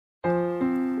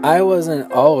I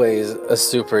wasn't always a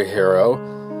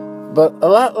superhero, but a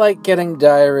lot like getting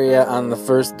diarrhea on the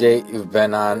first date you've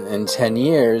been on in 10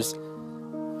 years,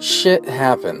 shit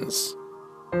happens.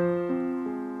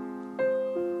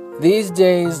 These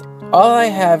days, all I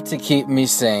have to keep me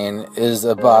sane is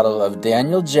a bottle of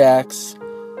Daniel Jack's,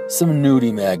 some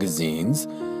nudie magazines,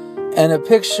 and a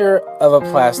picture of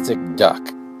a plastic duck.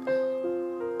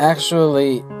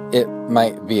 Actually, it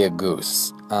might be a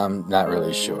goose. I'm not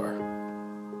really sure.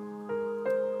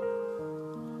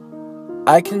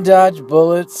 I can dodge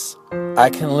bullets, I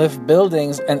can lift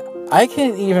buildings, and I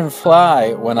can even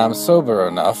fly when I'm sober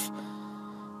enough,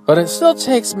 but it still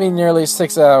takes me nearly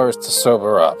 6 hours to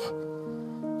sober up.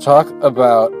 Talk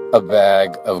about a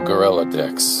bag of gorilla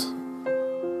dicks.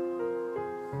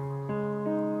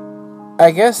 I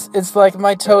guess it's like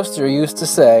my toaster used to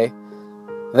say,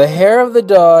 the hair of the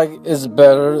dog is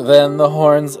better than the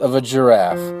horns of a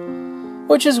giraffe,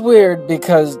 which is weird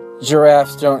because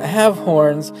giraffes don't have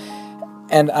horns,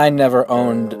 and I never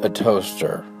owned a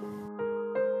toaster.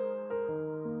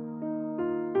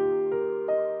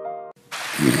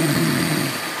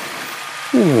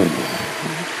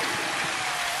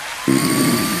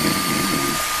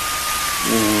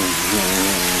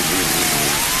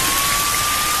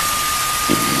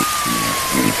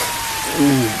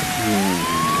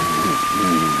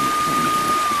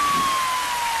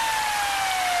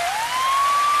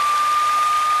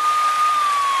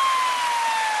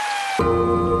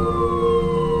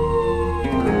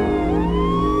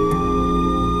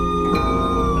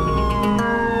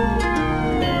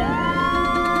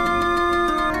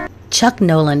 Chuck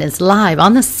Nolan is live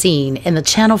on the scene in the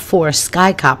Channel 4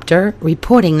 Skycopter,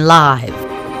 reporting live.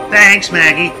 Thanks,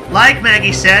 Maggie. Like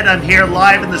Maggie said, I'm here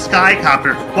live in the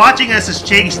Skycopter, watching as this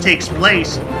chase takes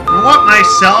place. From what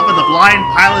myself and the blind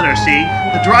pilot are seeing,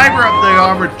 the driver of the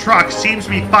armored truck seems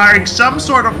to be firing some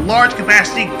sort of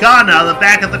large-capacity gun out of the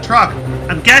back of the truck.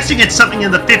 I'm guessing it's something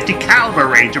in the .50 caliber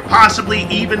range, or possibly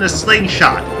even a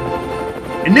slingshot.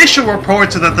 Initial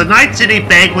reports are that the Night City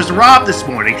Bank was robbed this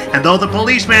morning, and though the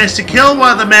police managed to kill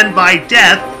one of the men by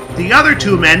death, the other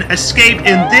two men escaped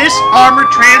in this armored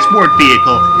transport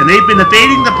vehicle, and they've been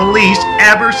evading the police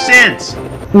ever since.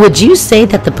 Would you say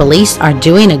that the police are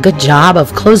doing a good job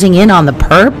of closing in on the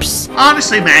perps?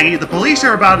 Honestly, Maggie, the police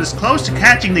are about as close to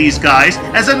catching these guys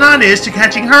as a nun is to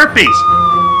catching herpes.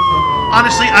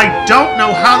 Honestly, I don't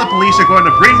know how the police are going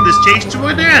to bring this chase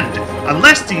to an end.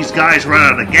 Unless these guys run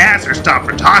out of gas or stop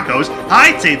for tacos,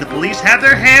 I'd say the police have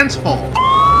their hands full.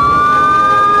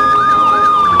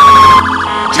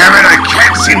 Damn it, I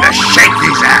can't seem to shake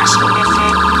these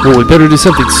assholes. Well, we better do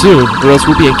something soon, or else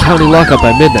we'll be in county lockup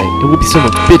by midnight, and we'll be son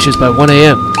of bitches by 1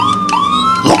 a.m.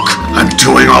 Look, I'm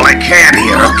doing all I can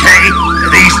here, okay?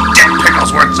 If these dick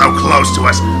pickles weren't so close to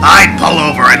us, I'd pull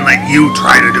over and let you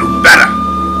try to do better.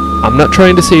 I'm not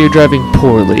trying to say you're driving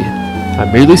poorly. I'm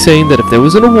merely saying that if there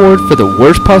was an award for the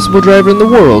worst possible driver in the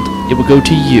world, it would go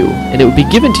to you, and it would be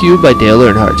given to you by Dale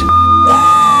Earnhardt.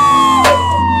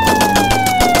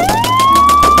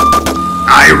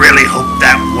 I really hope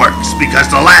that works,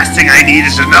 because the last thing I need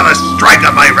is another strike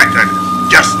on my record.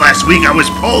 Just last week I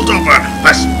was pulled over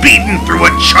for speeding through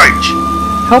a church.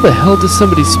 How the hell does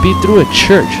somebody speed through a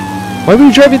church? Why were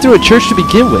you driving through a church to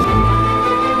begin with?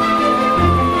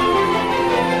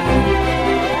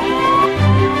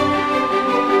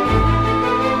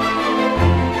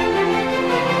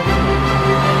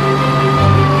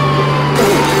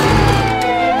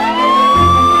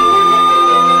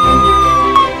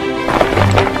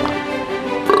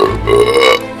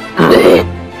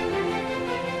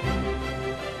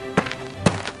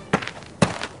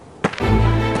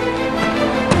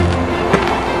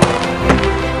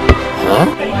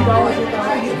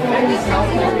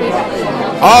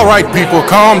 All right, people,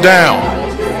 calm down.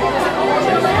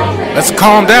 Let's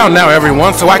calm down now,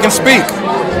 everyone, so I can speak.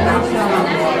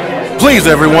 Please,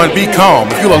 everyone, be calm.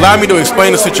 If you'll allow me to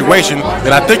explain the situation,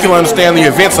 then I think you'll understand the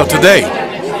events of today.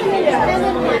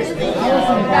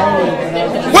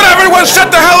 Would everyone shut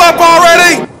the hell up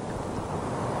already?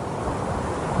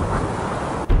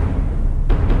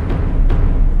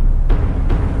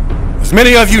 As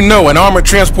many of you know, an armored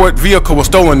transport vehicle was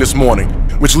stolen this morning,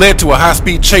 which led to a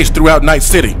high-speed chase throughout Night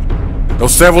City. Though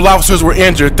several officers were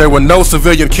injured, there were no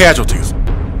civilian casualties.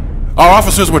 Our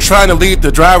officers were trying to lead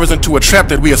the drivers into a trap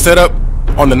that we had set up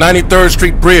on the 93rd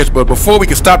Street Bridge, but before we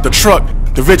could stop the truck,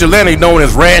 the vigilante known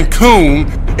as Radcoon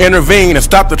intervened and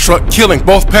stopped the truck, killing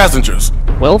both passengers.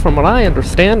 Well, from what I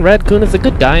understand, Radcoon is a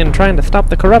good guy and trying to stop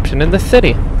the corruption in the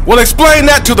city. Well, explain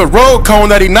that to the road cone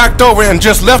that he knocked over and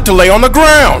just left to lay on the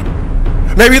ground.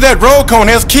 Maybe that Radcoon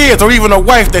has kids or even a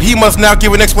wife that he must now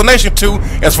give an explanation to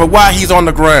as for why he's on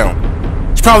the ground.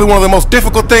 It's probably one of the most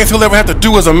difficult things he'll ever have to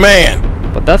do as a man.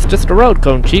 But that's just a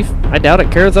Radcoon, Chief. I doubt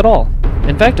it cares at all.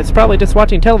 In fact, it's probably just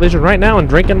watching television right now and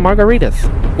drinking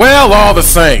margaritas. Well, all the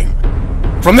same.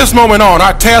 From this moment on,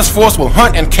 our task force will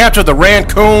hunt and capture the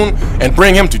Radcoon and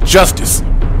bring him to justice.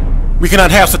 We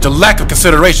cannot have such a lack of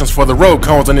considerations for the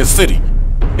Radcoons in this city.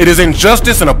 It is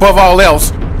injustice and above all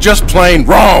else, just plain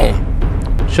wrong.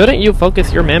 Shouldn't you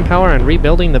focus your manpower on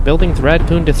rebuilding the buildings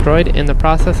Radcoon destroyed in the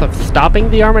process of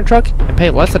stopping the armored truck and pay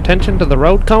less attention to the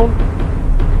Radcoon?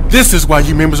 This is why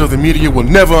you members of the media will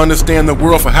never understand the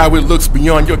world for how it looks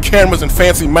beyond your cameras and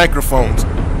fancy microphones.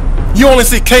 You only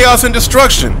see chaos and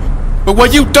destruction. But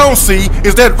what you don't see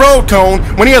is that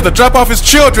Radcoon when he has to drop off his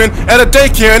children at a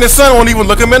daycare and his son won't even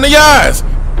look him in the eyes.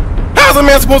 How's a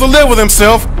man supposed to live with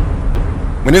himself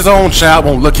when his own child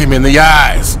won't look him in the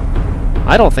eyes?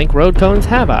 I don't think Radcoons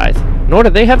have eyes, nor do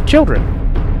they have children.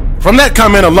 From that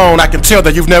comment alone, I can tell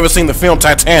that you've never seen the film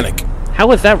Titanic.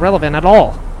 How is that relevant at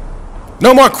all?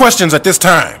 No more questions at this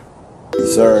time.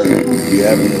 Sir, do you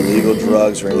have any illegal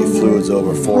drugs or any fluids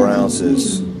over 4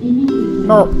 ounces?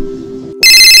 No.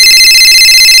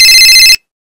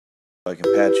 I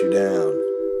can pat you down.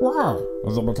 Why?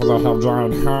 Is it because I have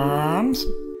giant hands?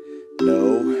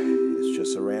 No, it's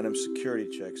just a random security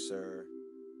check, sir.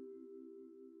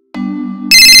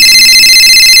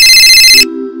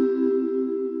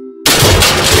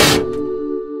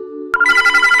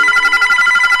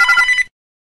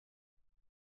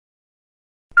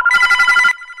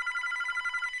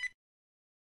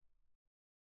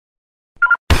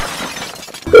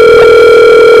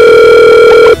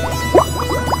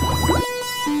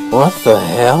 What the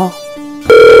hell?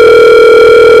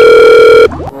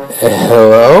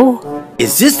 Hello?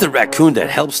 Is this the raccoon that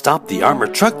helped stop the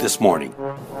armored truck this morning?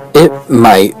 It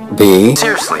might be.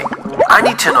 Seriously, I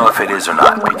need to know if it is or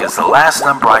not, because the last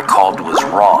number I called was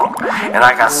wrong, and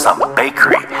I got some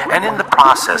bakery, and in the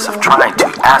process of trying to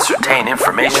ascertain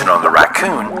information on the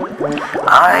raccoon,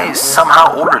 I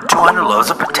somehow ordered 200 loaves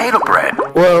of potato bread.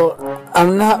 Well,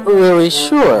 I'm not really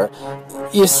sure.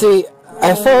 You see,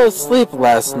 I fell asleep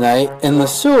last night in the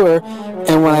sewer,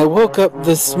 and when I woke up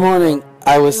this morning,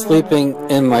 I was sleeping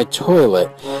in my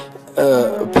toilet.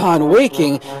 Upon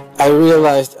waking, I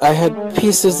realized I had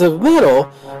pieces of metal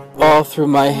all through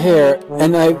my hair,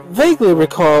 and I vaguely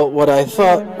recall what I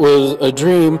thought was a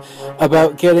dream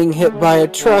about getting hit by a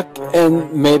truck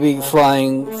and maybe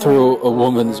flying through a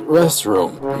woman's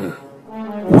restroom.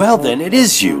 Well then, it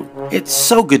is you. It's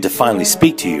so good to finally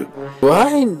speak to you. Do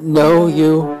I know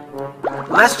you?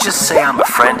 Let's just say I'm a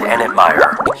friend and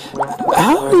admirer.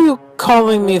 How are you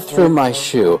calling me through my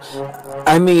shoe?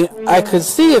 I mean, I could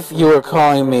see if you were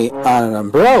calling me on an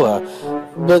umbrella,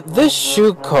 but this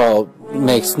shoe call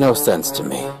makes no sense to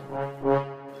me.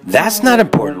 That's not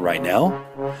important right now.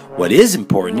 What is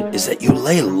important is that you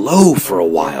lay low for a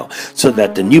while so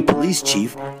that the new police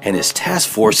chief and his task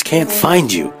force can't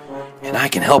find you. And I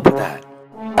can help with that.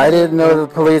 I didn't know the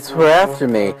police were after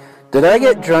me. Did I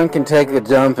get drunk and take a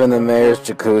dump in the mayor's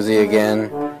jacuzzi again?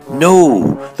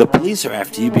 No, the police are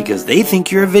after you because they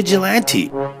think you're a vigilante.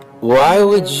 Why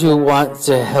would you want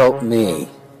to help me?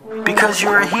 Because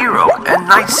you're a hero, and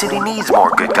Night City needs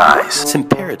more good guys. It's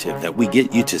imperative that we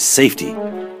get you to safety.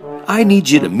 I need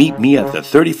you to meet me at the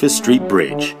 35th Street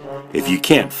Bridge. If you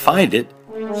can't find it,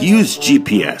 use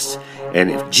GPS. And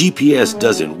if GPS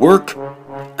doesn't work,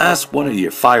 ask one of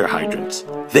your fire hydrants.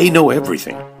 They know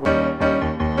everything.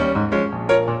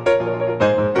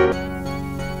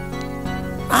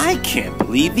 I can't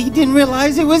believe he didn't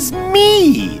realize it was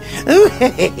me. What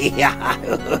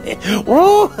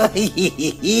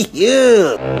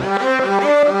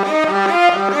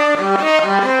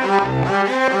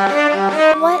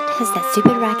has that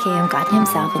stupid raccoon gotten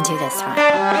himself into this time?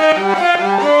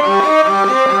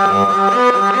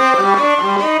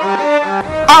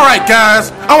 Alright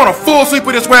guys, I want a full sweep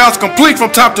of this warehouse complete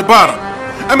from top to bottom.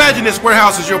 Imagine this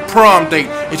warehouse is your prom date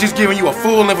and she's giving you a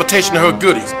full invitation to her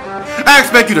goodies. I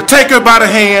expect you to take her by the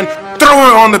hand, throw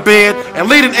her on the bed, and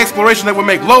lead an exploration that will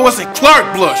make Lois and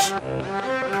Clark blush.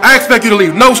 I expect you to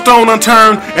leave no stone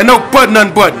unturned and no button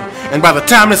unbuttoned. And by the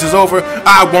time this is over,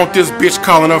 I want this bitch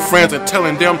calling her friends and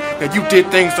telling them that you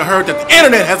did things to her that the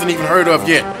internet hasn't even heard of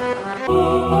yet.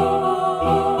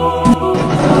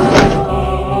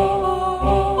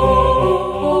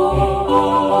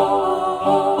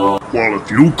 Well,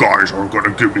 if you guys are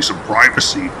gonna give me some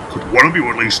privacy, could one of you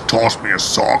at least toss me a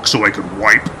sock so I can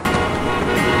wipe?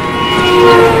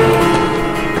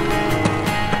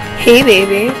 Hey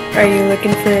baby, are you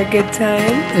looking for a good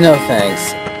time? No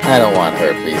thanks. I don't want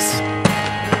herpes.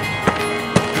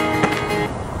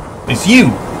 It's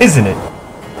you, isn't it?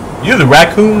 You're the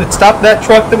raccoon that stopped that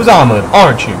truck that was armored,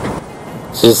 aren't you?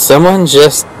 Did someone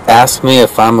just ask me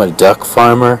if I'm a duck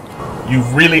farmer?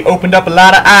 You've really opened up a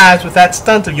lot of eyes with that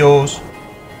stunt of yours.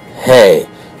 Hey,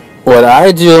 what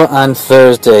I do on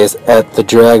Thursdays at the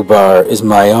drag bar is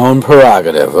my own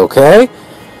prerogative, okay?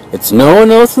 It's no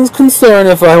one else's concern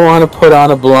if I want to put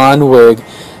on a blonde wig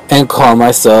and call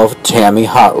myself Tammy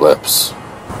Hot Lips.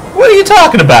 What are you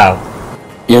talking about?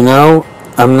 You know,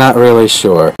 I'm not really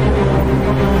sure.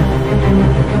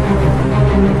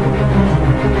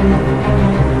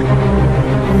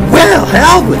 Well,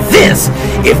 hell with this!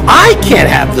 If I can't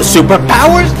have the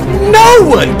superpowers, no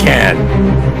one can!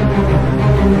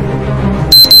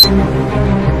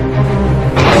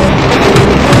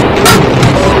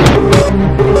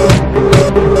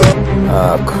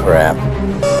 Oh crap.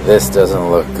 This doesn't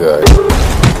look good.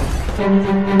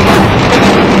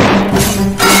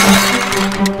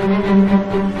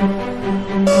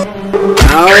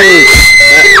 Ouch!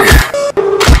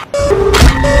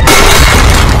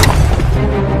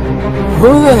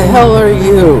 Who the hell are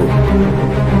you?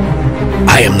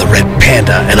 I am the Red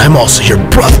Panda, and I'm also your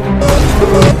brother.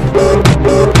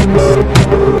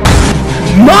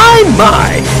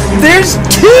 My! There's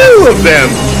two of them!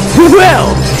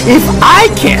 Well, if I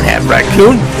can't have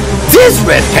Raccoon, this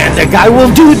Red Panda guy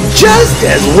will do just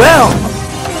as well!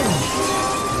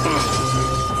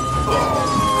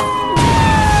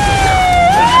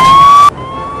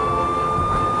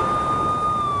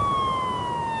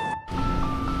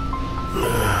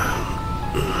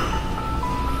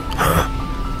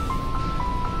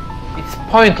 It's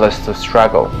pointless to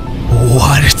struggle.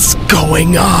 What's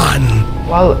going on?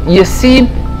 Well, you see,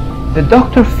 the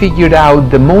doctor figured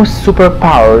out the most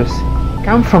superpowers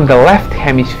come from the left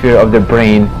hemisphere of the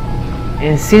brain,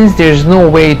 and since there's no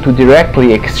way to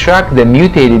directly extract the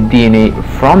mutated DNA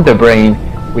from the brain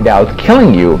without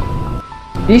killing you,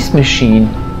 this machine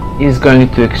is going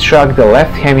to extract the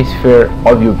left hemisphere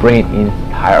of your brain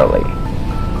entirely.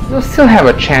 You'll still have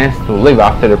a chance to live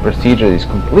after the procedure is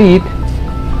complete.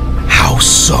 How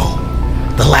so?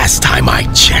 The last time I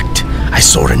checked, I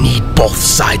sorta need both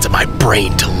sides of my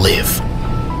brain to live.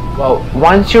 Well,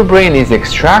 once your brain is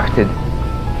extracted,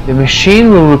 the machine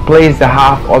will replace the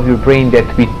half of your brain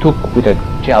that we took with a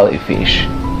jellyfish.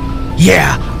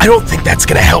 Yeah, I don't think that's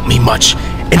gonna help me much.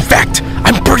 In fact,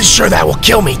 I'm pretty sure that will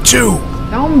kill me too.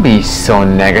 Don't be so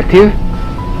negative.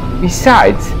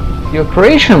 Besides, the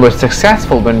operation was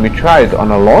successful when we tried it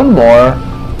on a lawnmower.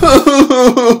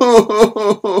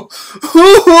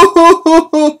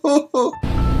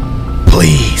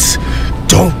 Please,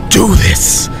 don't do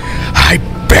this. I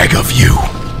beg of you.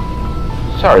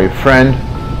 Sorry, friend,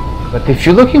 but if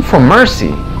you're looking for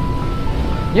mercy,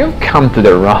 you've come to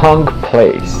the wrong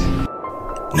place.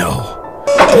 No.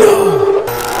 No.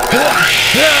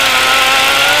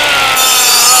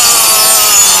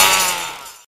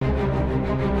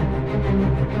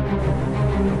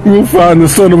 We'll find the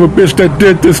son of a bitch that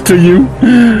did this to you.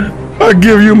 I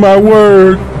give you my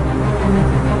word.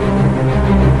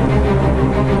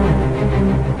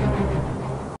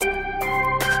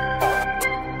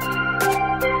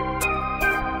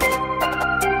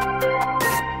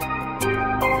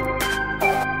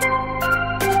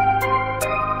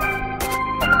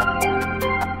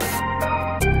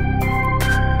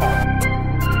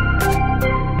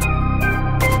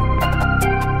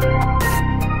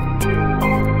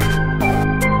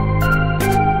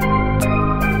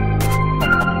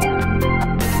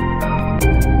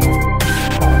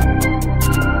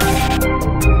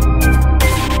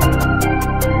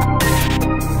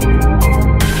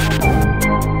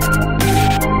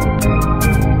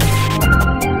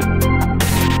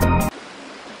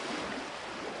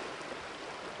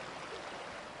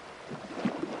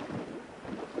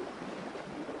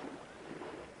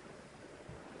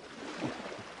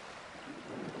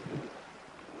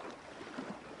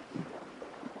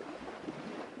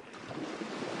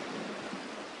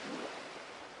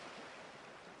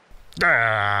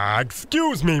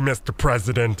 Excuse me, Mr.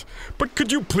 President, but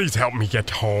could you please help me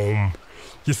get home?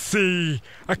 You see,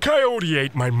 a coyote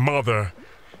ate my mother,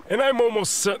 and I'm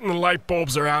almost certain the light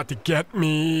bulbs are out to get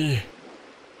me.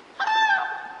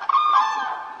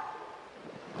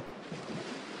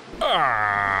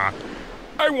 I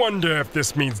wonder if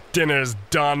this means dinner's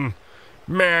done.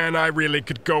 Man, I really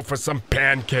could go for some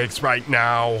pancakes right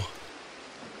now.